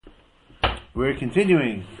We're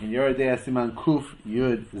continuing in Yoredei Siman Kuf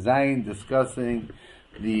Yud Zayin, discussing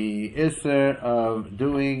the Isser of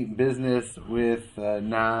doing business with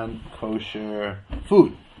non-kosher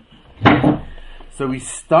food. So we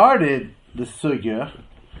started the sugya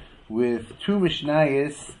with two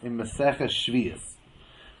Mishnayos in Masechah Shvius.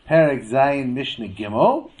 Perek Zayin Mishnah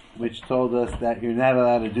Gimel, which told us that you're not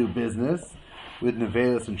allowed to do business with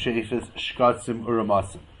nevelas and treifas, shkatzim,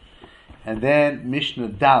 uramasim. And then Mishnah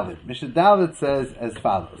Dalet. Mishnah Dalet says as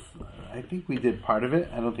follows. I think we did part of it.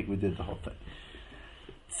 I don't think we did the whole thing.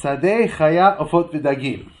 Sadeh chaya ofot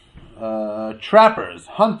v'dagim. Trappers,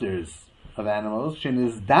 hunters of animals.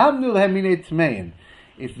 Shenizdamnu leheminei tmein.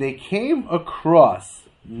 If they came across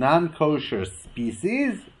non-kosher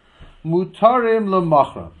species, mutarim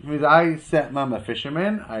lemachram. I'm a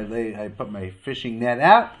fisherman. I put my fishing net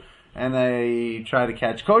out, and I try to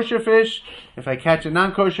catch kosher fish. If I catch a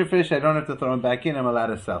non-kosher fish, I don't have to throw him back in. I'm allowed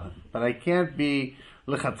to sell him. But I can't be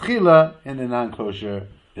lechatchila in the non-kosher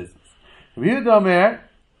business.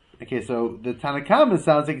 Okay, so the Tanakama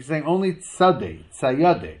sounds like he's saying only tzadeh,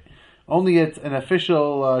 tzayadeh. Only it's an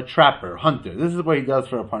official trapper, hunter. This is what he does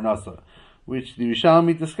for a parnasa, which the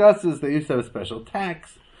Yerushalmi discusses. They used to have a special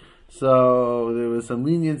tax. So there was some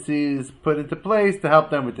leniencies put into place to help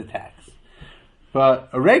them with the tax. But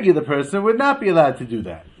a regular person would not be allowed to do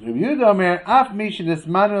that.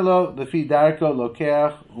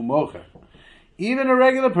 Even a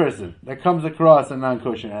regular person that comes across a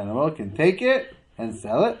non-kosher animal can take it and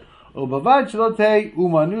sell it, as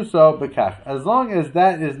long as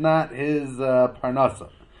that is not his parnasa,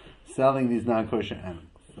 selling these non-kosher animals.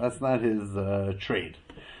 That's not his trade.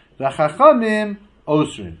 The chachamim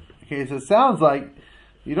osrin. Okay, so it sounds like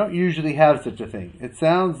you don't usually have such a thing. It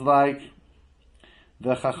sounds like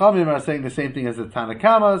the Chachamim are saying the same thing as the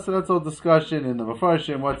Tanakama, so that's all discussion in the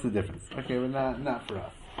Mefarshim. What's the difference? Okay, but not for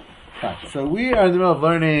us. Right, so we are in the middle of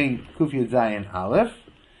learning Kuf Yud Zayin Aleph,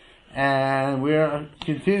 and we're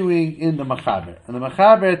continuing in the Machaber. And the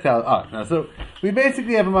Machaber tells, so we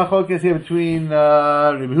basically have a machlokes here between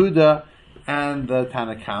Rabbi Yehuda and the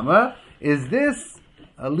Tanakama. Is this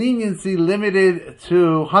a leniency limited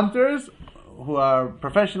to hunters who are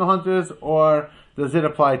professional hunters, or does it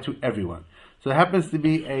apply to everyone? So it happens to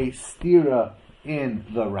be a stira in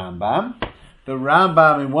the Rambam. The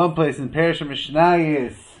Rambam, in one place in Parashah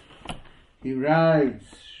Mishnayos, he writes,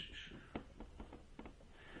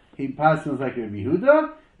 he passes like Rabbi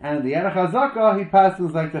Yehuda, and the Yerech HaZaka, he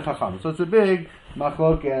passes like the Chacham. So it's a big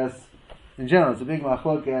machlokes, in general, it's a big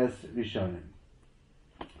machlokes Rishonim.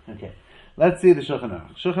 Okay, let's see the Shulchan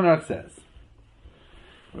Aruch. Shulchan Aruch says,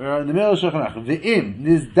 we're in the middle of Shulchan Aruch. V'im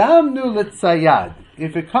nizdamnu l'tzayad.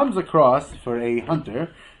 If it comes across for a hunter,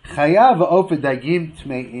 chayav v'ofed dagim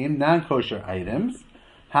tmeim, non-kosher items.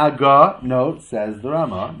 Haga, note, says the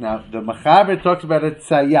Rama. Now, the Machaber talks about a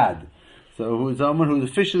tzayad. So, who's someone who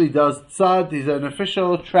officially does tzad, he's an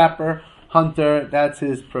official trapper, hunter, that's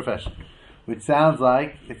his profession. Which sounds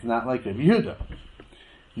like, it's not like Rabbi Yehuda.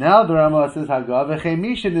 Now the Rama says, Haga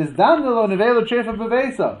v'chemishin nizdamnu lo nevelo treifa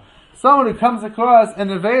b'veisa. Someone who comes across a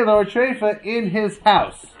nevela or treifa in his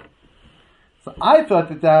house. So I thought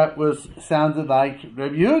that sounded like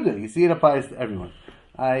Rabbi Yehuda. You see, it applies to everyone.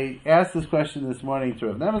 I asked this question this morning to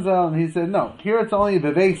Rav Nemazel, and he said, no, here it's only a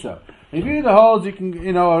bevesa. Rabbi Yehuda holds you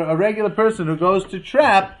can, a regular person who goes to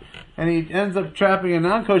trap, and he ends up trapping a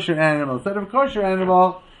non-kosher animal instead of a kosher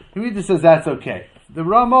animal, Rabbi Yehuda says that's okay. The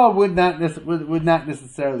Rama would not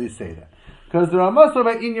necessarily say that. Because the Rama talks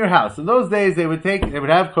about in your house. In those days, they would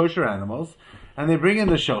have kosher animals, and they bring in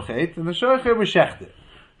the shochet, and the shochet was shechted.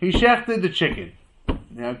 He shechted the chicken.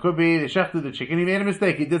 Now, it could be they shechted the chicken. He made a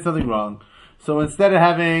mistake. He did something wrong. So instead of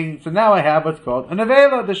so now I have what's called a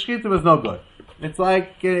nevela. The shechita was no good. It's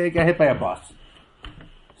like I got hit by a bus.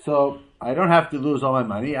 So I don't have to lose all my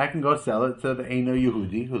money. I can go sell it to the Eino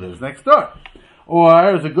Yehudi who lives next door. Or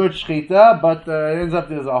it was a good shechita, but it ends up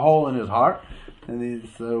there's a hole in his heart. And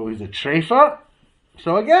he's a treifa.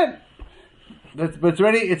 So again, but it's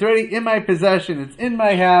already in my possession. It's in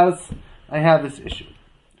my house. I have this issue.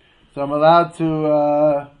 So I'm allowed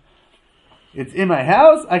to, it's in my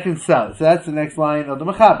house, I can sell it. So that's the next line of the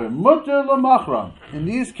Mechaber. Mutter l'machram. In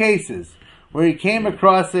these cases, where he came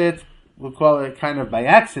across it, we'll call it kind of by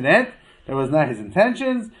accident, that was not his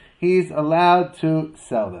intentions, he's allowed to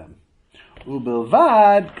sell them.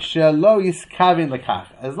 Ubilvad shelo yiskavin lekach.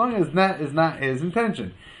 As long as that is not his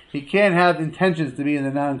intention. He can't have intentions to be in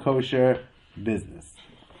the non-kosher business.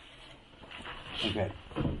 Okay.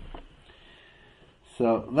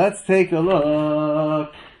 So let's take a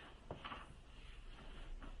look.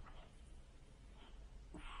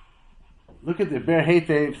 Look at the Ber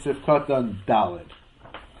Hetev Sifkot on Daled.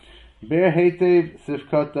 Ber Hetev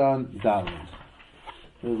Sifkatan Dalet.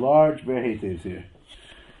 There's large Ber Hetevs here.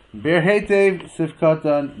 Ber Hetev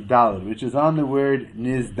Sifkatan Dalet, which is on the word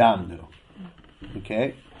Nizdamnu.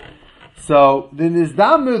 Okay? So, the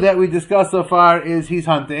Nizdamnu that we discussed so far is he's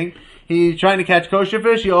hunting. He's trying to catch kosher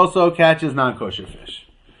fish. He also catches non-kosher fish.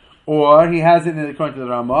 Or he has it, according to the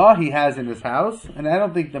Ramah, he has in his house. And I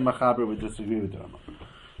don't think the Machaber would disagree with the Ramah.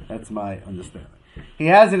 That's my understanding. He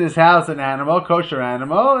has in his house an animal, kosher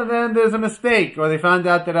animal, and then there's a mistake, or they found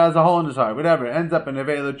out that it has a hole in his heart, whatever. It ends up in a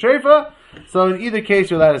Veilu Treifa. So in either case,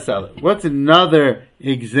 you're allowed to sell it. What's another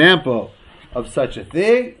example of such a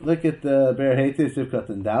thing? Look at the Ber Hetev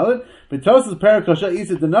Sifkatan Dalet. B'tosas Parakosha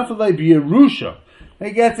Isa Denafalei B'Yerusha.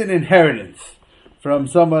 He gets an inheritance from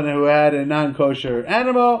someone who had a non-kosher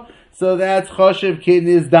animal, so that's Choshev Kid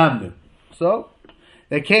Nizdamnu. So,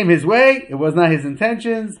 that came his way, it was not his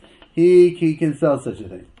intentions, he can sell such a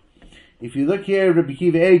thing. If you look here, Rabbi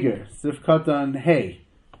Kiva Eger, Sifkatan Hey,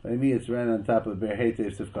 by me it's right on top of Ber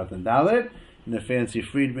Hetev Sifkatan Dalet, in the fancy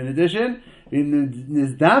Friedman edition,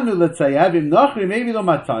 Nizdamnu L'tzayad V'im Nochri Maybe Lo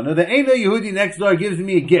Matana, the Ein Yehudi next door gives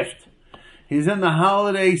me a gift. He's in the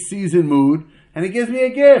holiday season mood, and he gives me a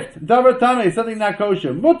gift. Davar Tameh, something not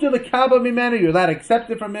kosher. Mutter l'kaba mimenu, you're allowed to accept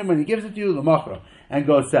it from him when he gives it to you, l'mochra, and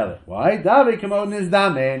go sell it. Why? Davar kamo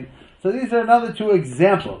nizdamen. So these are another two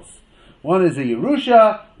examples. One is a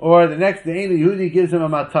Yerusha, or the next, the Ein Yehudi gives him a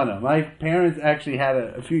matana. My parents actually had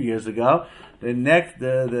a few years ago.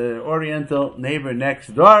 The Oriental neighbor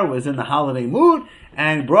next door was in the holiday mood,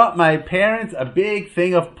 and brought my parents a big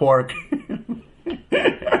thing of pork.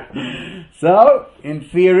 So, in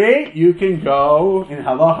theory, you can go, in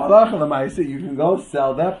halacha l'maaseh, you can go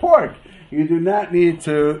sell that pork. You do not need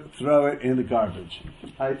to throw it in the garbage.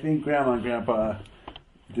 I think Grandma and Grandpa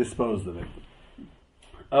disposed of it.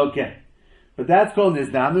 Okay. But that's called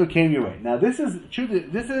Nizdamnu, came your way. Now, this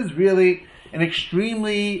is really an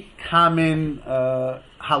extremely common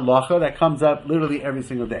halacha that comes up literally every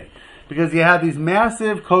single day. Because you have these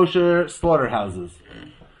massive kosher slaughterhouses.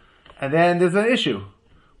 And then there's an issue.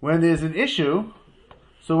 When there's an issue,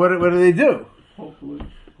 so what do they do? Hopefully.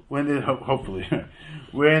 Hopefully.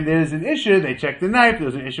 When there's an issue, they check the knife.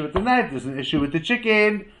 There's an issue with the knife. There's an issue with the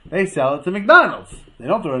chicken. They sell it to McDonald's. They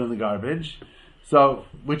don't throw it in the garbage. So,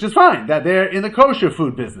 which is fine. That they're in the kosher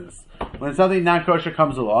food business. When something non-kosher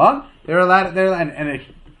comes along, they're allowed, and it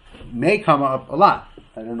may come up a lot.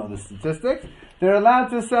 I don't know the statistics. They're allowed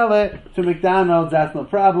to sell it to McDonald's. That's no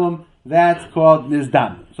problem. That's called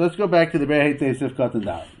Nizdam. So let's go back to the Ber Hetev Sifkatan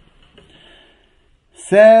Dalet.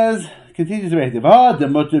 Says, continues the Ber Hetev, the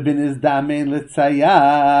mutter bin Nizdamen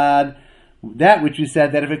l'tzayad. That which you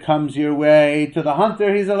said that if it comes your way to the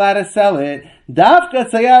hunter, he's allowed to sell it. Davka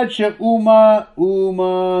tzayad she'uma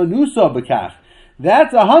nuso b'kach.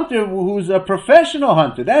 That's a hunter who's a professional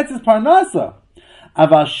hunter. That's his parnasa.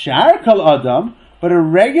 Aval shar kol adam, but a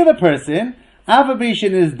regular person,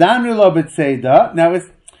 avabishin is danu lo b'tzeda. Now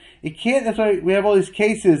it can't, that's why we have all these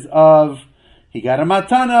cases of, he got a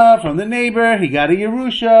matana from the neighbor, he got a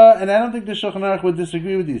Yerusha, and I don't think the Shulchan Aruch would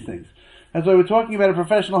disagree with these things. That's why we're talking about a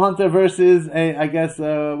professional hunter versus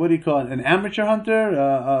what do you call it, an amateur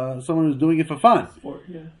hunter? Someone who's doing it for fun. Sport,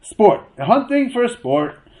 yeah. Sport. Hunting for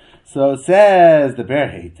sport. So it says the Ber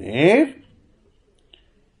Hetev,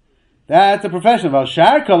 that's a professional.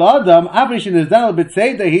 Shar kol adam, avrishin is done a bit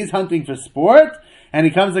say that he's hunting for sport, and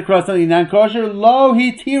he comes across something non-kosher, lo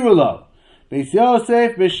hitiru lo. Beis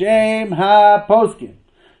Yosef b'shem ha-poskim.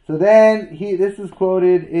 So then, this is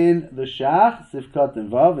quoted in the Shach, Sifkat and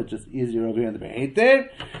Vav, it's just easier over here in the Ber Hetev.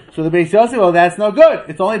 So the Beis Yosef, well, that's no good.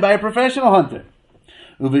 It's only by a professional hunter.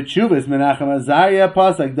 Uvitshuvas Menachem Azariah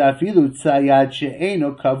Pasak Dafilu Tzayad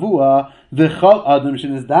She'eno Kavua V'chol Adam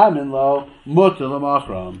Shenizdamin Lo Mutter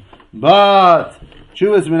L'Machram. But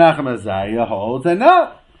Shuvas Menachem Azariah holds, and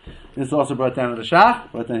no. This is also brought down in the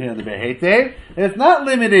Shach, brought down here in the Ber Hetev. It's not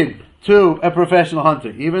limited to a professional hunter.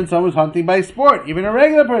 Even someone who's hunting by sport, even a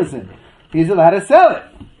regular person, he's allowed to sell it.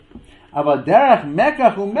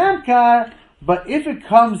 But if it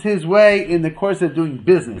comes his way in the course of doing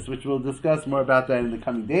business, which we'll discuss more about that in the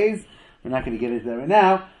coming days, we're not going to get into that right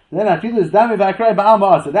now, then I feel this dami v'akrai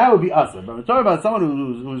ba'alma asa. That would be asa. But we're talking about someone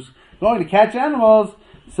who's going to catch animals.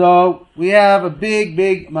 So we have a big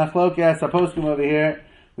machlokas haposkim over here,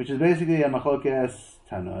 which is basically a machlokas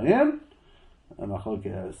tanoim, a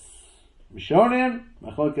machlokas Rishonim,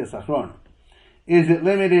 Machlokes Achronim. Is it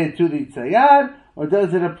limited to the Tzayad, or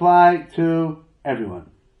does it apply to everyone?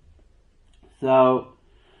 So,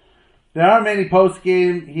 there are many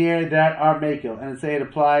poskim here that are Mekel, and say it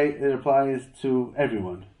applies to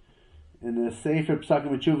everyone. In the Sefer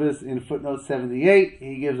Psakim V'Tshuvos in footnote 78,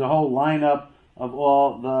 he gives a whole lineup of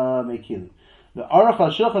all the mekilim. The Aruch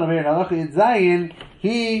HaShulchan over here in Halacha Yud Zayin,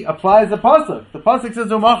 he applies the pasuk. The pasuk says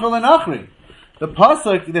Umachal and Achri. The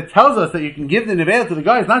pasuk that tells us that you can give the neveil to the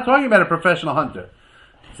guy is not talking about a professional hunter.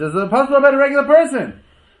 It says the pasuk about a regular person.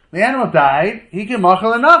 The animal died, he can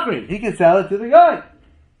machal and Achri. He can sell it to the guy.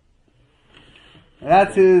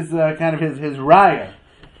 That's his kind of his raya.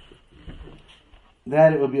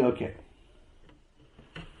 That it will be okay.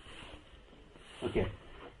 Okay.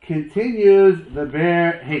 Continues the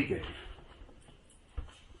Ber Hekev.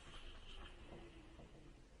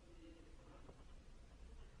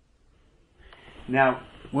 Now,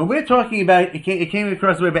 when we're talking about, it came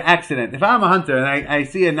across the way by accident. If I'm a hunter and I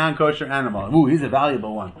see a non-kosher animal, ooh, he's a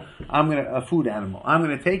valuable one. A food animal. I'm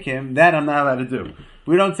gonna take him. That I'm not allowed to do.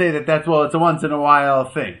 We don't say that it's a once in a while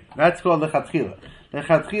thing. That's called lechatchila.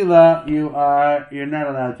 Lechatchila, you're not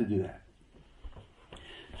allowed to do that.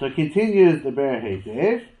 So it continues the Ber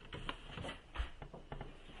Heitev.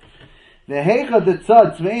 The heicha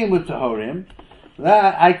detzad tzveim utahorim.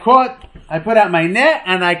 I put out my net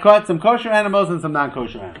and I caught some kosher animals and some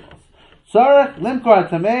non-kosher animals. Tzarech limkor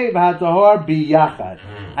tamei v'hatahor biyachad.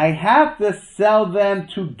 I have to sell them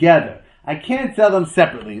together. I can't sell them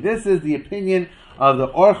separately. This is the opinion of the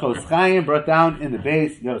Orchos Chaim brought down in the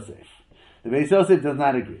Beis Yosef. The Beis Yosef does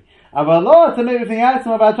not agree. You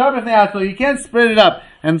can't split it up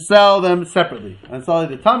and sell them separately. And sell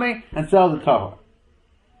the tamei and sell the tahor.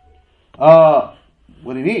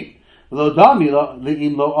 What do you mean? Let's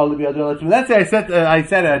say I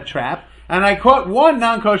set a trap and I caught one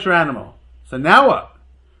non-kosher animal. So now what?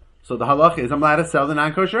 So the halacha is I'm allowed to sell the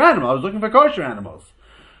non-kosher animal. I was looking for kosher animals.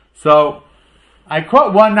 So I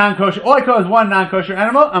caught one non-kosher. All I caught was one non-kosher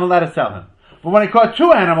animal. I'm allowed to sell him. But when I caught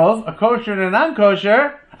two animals, a kosher and a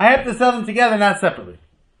non-kosher, I have to sell them together, not separately.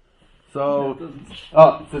 So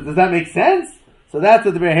does that make sense? So that's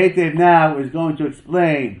what the Ber Heitev now is going to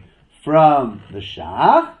explain from the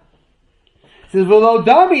Shach. It says, "V'lo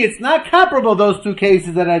dami." It's not comparable, those two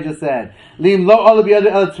cases that I just said. That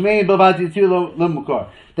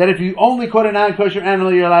if you only caught a non-kosher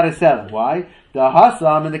animal, you're allowed to sell it. Why? The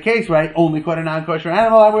hasam in the case where I only caught a non-kosher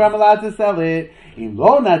animal, I'm allowed to sell it.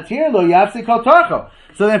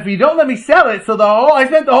 So then if you don't let me sell it, I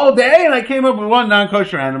spent the whole day and I came up with one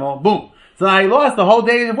non-kosher animal. Boom. So I lost the whole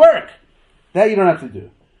day's work. That you don't have to do.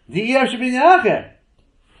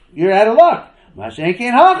 You're out of luck. But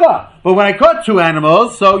when I caught two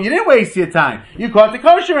animals, so you didn't waste your time. You caught the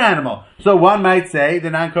kosher animal. So one might say the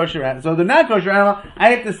non-kosher animal. So the non-kosher animal,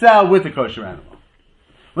 I have to sell with the kosher animal.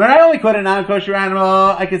 When I only caught a non-kosher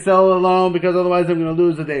animal, I can sell it alone because otherwise I'm going to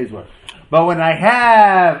lose a day's work. But when I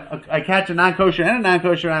catch a non-kosher and a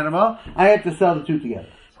non-kosher animal, I have to sell the two together.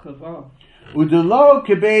 Udelo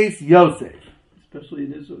kebeis Yosef. Especially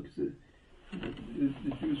in Israel.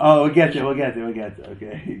 We'll get you.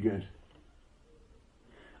 Okay, good.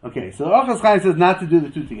 Okay, so the Orchos Chaim says not to do the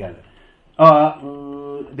two together.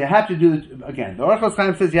 They have to do again. The Orchos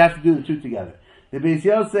Chaim says you have to do the two together. The Beis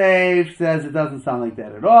Yosef says it doesn't sound like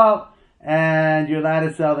that at all, and you're allowed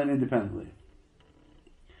to sell them independently.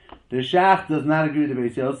 The Shach does not agree with the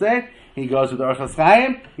Beis Yosef. He goes with the Orchos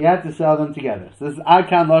Chaim. You have to sell them together. So this is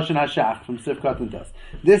Adkan Loshen HaShach from Sifkat and Das.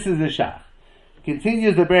 This is the Shach.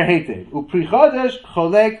 Continues the Ber Heitev. Upri Chodesh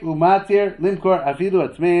cholek umatir limkor afidu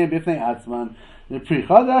atzmeim bifnei atzman. The Pri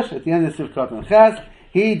Chodesh at the end of Sifkat and Ches,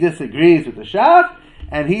 he disagrees with the Shach,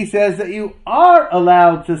 and he says that you are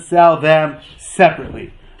allowed to sell them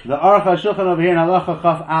separately. The Aruch HaShulchan over here in Halacha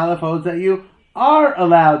Chaf Aleph holds that you are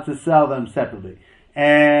allowed to sell them separately.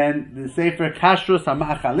 And the Sefer Kashrus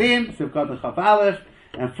HaMa'achalim, Sifkat and Chaf Aleph,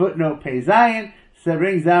 and footnote Pei Zayin,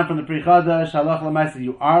 brings down from the Pri Chodesh Halacha L'Maisa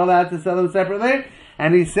you are allowed to sell them separately,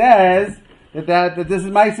 and he says that this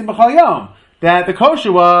is Ma'asim B'chol Yom. That the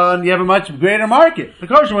kosher one, you have a much greater market. The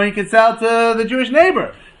kosher one you can sell to the Jewish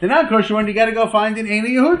neighbor. The non-kosher one you got to go find in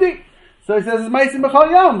Eini Yehudi. So he says it's Ma'asim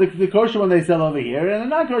B'chol Yom. The kosher one they sell over here, and the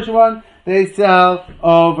non-kosher one they sell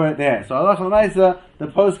over there. So Halacha L'Maisa, the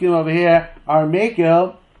poskim over here are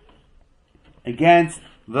mekel against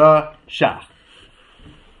the Shach.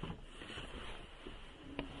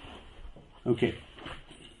 Okay.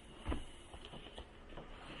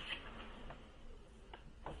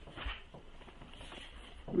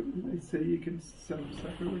 Did they say you can sell them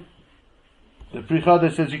separately? The Pri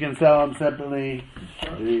Chodesh says you can sell them separately.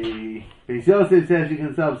 The Beis Yosef says you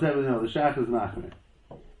can sell them separately. No, the Shach is not going to.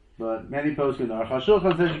 But many poskim, the Aruch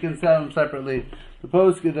HaShulchan says you can sell them separately.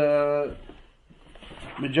 The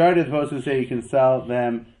majority of the poskim say you can sell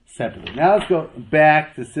them separately. Now let's go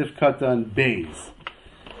back to Sifkat and Beis.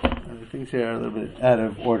 Things here are a little bit out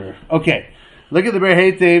of order. Okay, look at the Ber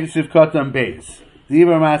Heitev Sifkat and Beis.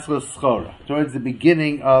 Dibar Maskos Schora, towards the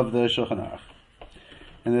beginning of the Shulchan Aruch.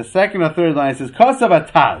 And the second or third line says, Kosav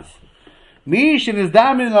Ataz. Mishin is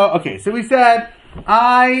damin lo. Okay, so we said,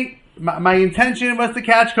 my intention was to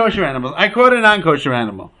catch kosher animals. I caught a non-kosher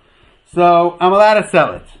animal. So I'm allowed to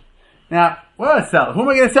sell it. Now, what do I sell it? Who am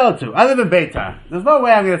I going to sell it to? I live in Beitar. There's no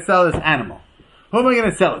way I'm going to sell this animal. Who am I going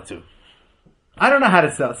to sell it to? I don't know how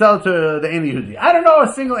to sell it to the Ein Yehudi. I don't know a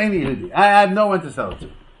single Ein Yehudi. I have no one to sell it to.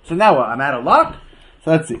 So now what? I'm out of luck?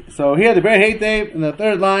 So let's see. So here the Ber Heitev in the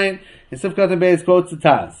third line in Sif Katan Beis quotes the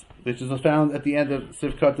Taz, which is found at the end of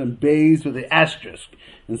Sif Katan Beis with the asterisk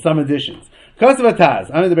in some editions. Kosav Taz,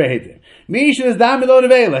 I'm in the Ber Heitev. Mishin is dam below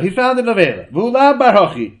nevela. He found a nevela. V'ula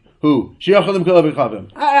barochi. Who? Sheyochalim kol b'chavim.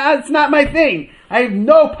 It's not my thing. I have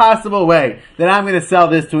no possible way that I'm going to sell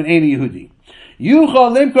this to an Ein Yehudi.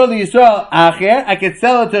 Yuchol limkol Yisrael acher. I could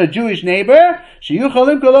sell it to a Jewish neighbor.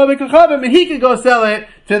 Sheyuchol limkol lo b'kachavim, and he could go sell it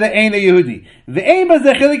to the Ein Yehudi. The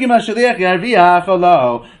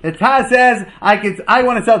Taz says I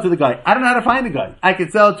want to sell it to the guy. I don't know how to find the guy. I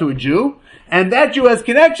could sell it to a Jew, and that Jew has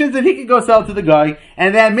connections, and he could go sell it to the guy,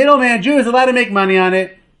 and that middleman Jew is allowed to make money on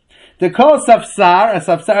it. The kol safsar, a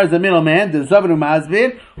safsar is a middleman, the zavnu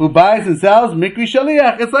mazbid, who buys and sells mikri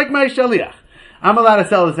shaliach. It's like my shaliach. I'm allowed to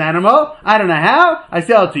sell this animal. I don't know how. I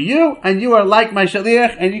sell it to you, and you are like my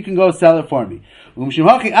shaliach, and you can go sell it for me. The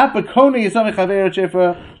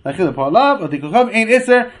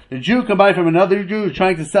Jew can buy from another Jew who's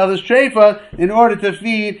trying to sell his treifa in order to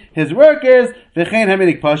feed his workers. This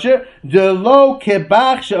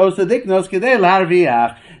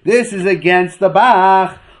is against the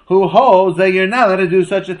Bach, who holds that you're not allowed to do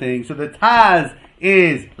such a thing. So the Taz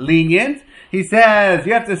is lenient. He says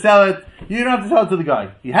you have to sell it. You don't have to sell it to the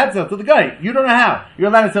guy. You have to sell it to the guy. You don't know how. You're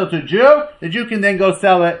allowed to sell it to a Jew. The Jew can then go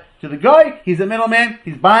sell it to the guy. He's a middleman.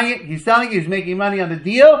 He's buying it. He's selling it. He's making money on the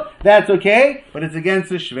deal. That's okay. But it's against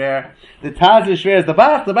the shver. The Taz is shver is the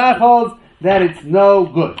Bach. The Bach holds that it's no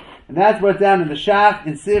good. And that's brought down in the Shach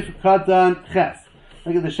in Sif Katan Ches.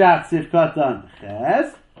 Look at the Shach Sif Katan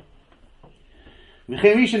Ches.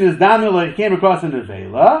 Mishin is Daniel. He came across in the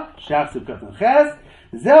Vela. Shach Sif Katan Ches.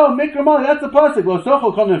 Zeo mikramali, that's the pasuk. Lo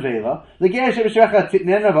sochol kol nevela. The ger shebeshvecha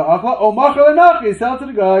titnena va'achla. O machal enochi, sell to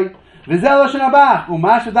the guy. V'zel lo shenabach.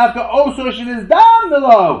 U'masha davka oso shenis dam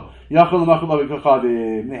below. Yachol l'machal lo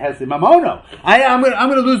v'kachavim. Nehesi mamono. I'm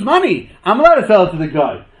going to lose money. I'm allowed to sell it to the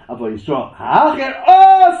guy. Avo Yisrael. Ha'acher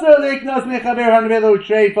oso liknos mechaber hanvelo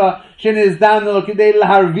treifa shenis dam below kidei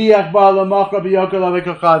l'harviach ba'al l'machal b'yachol lo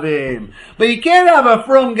v'kachavim. But you can't have a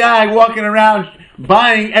frum guy walking around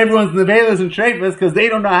buying everyone's nevelas and treifas because they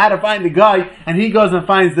don't know how to find the guy, and he goes and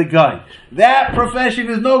finds the guy. That profession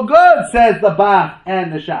is no good, says the Bach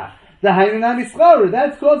and the Shach. The Hainanami Schora,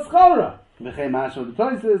 that's called Schora. V'chei Masha the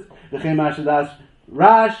Toises, v'chei Masha das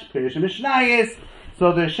Rash, Perish Mishnayis.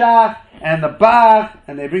 So the Shach and the Bach,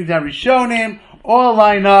 and they bring down Rishonim, all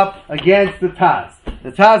line up against the Taz.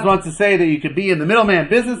 The Taz wants to say that you could be in the middleman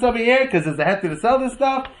business over here because there's a heter to sell this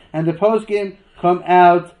stuff, and the poskim come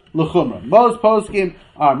out l'chumra. Most poskim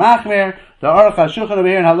are machmer. The Aruch HaShulchan over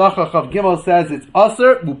here in Halacha Chav Gimel says it's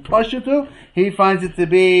aser mupashitu. He finds it to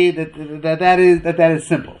be that is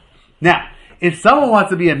simple. Now, if someone wants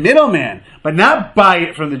to be a middleman but not buy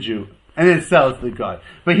it from the Jew and then sell it to the guy,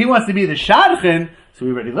 but he wants to be the shadchan, so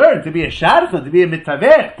we already learned to be a shadchan, to be a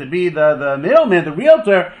mitavech, to be the middleman, the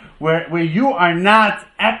realtor, where you are not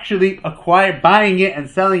actually buying it and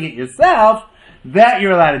selling it yourself. That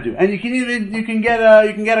you're allowed to do, and you can get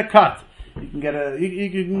a cut, you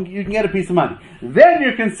can get a piece of money. Then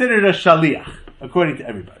you're considered a shaliach according to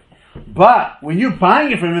everybody. But when you're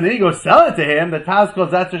buying it from him and then you go sell it to him, the Taz calls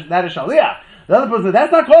that a shaliach. The other person,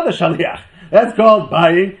 that's not called a shaliach. That's called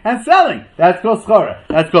buying and selling. That's called schora.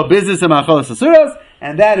 That's called business and macholas asuros,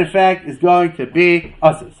 and that in fact is going to be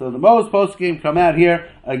us. So the most poskim come out here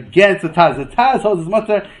against the Taz. The Taz holds his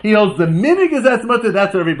mutter. He holds the minig as that's mutter.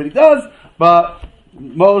 That's what everybody does. But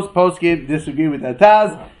most poskim disagree with that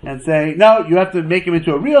Taz and say, no, you have to make him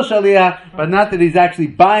into a real shaliach, but not that he's actually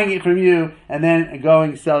buying it from you and then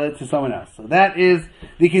going sell it to someone else. So that is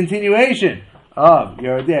the continuation of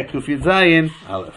Yerodeh Kuf Yud Zayin Aleph.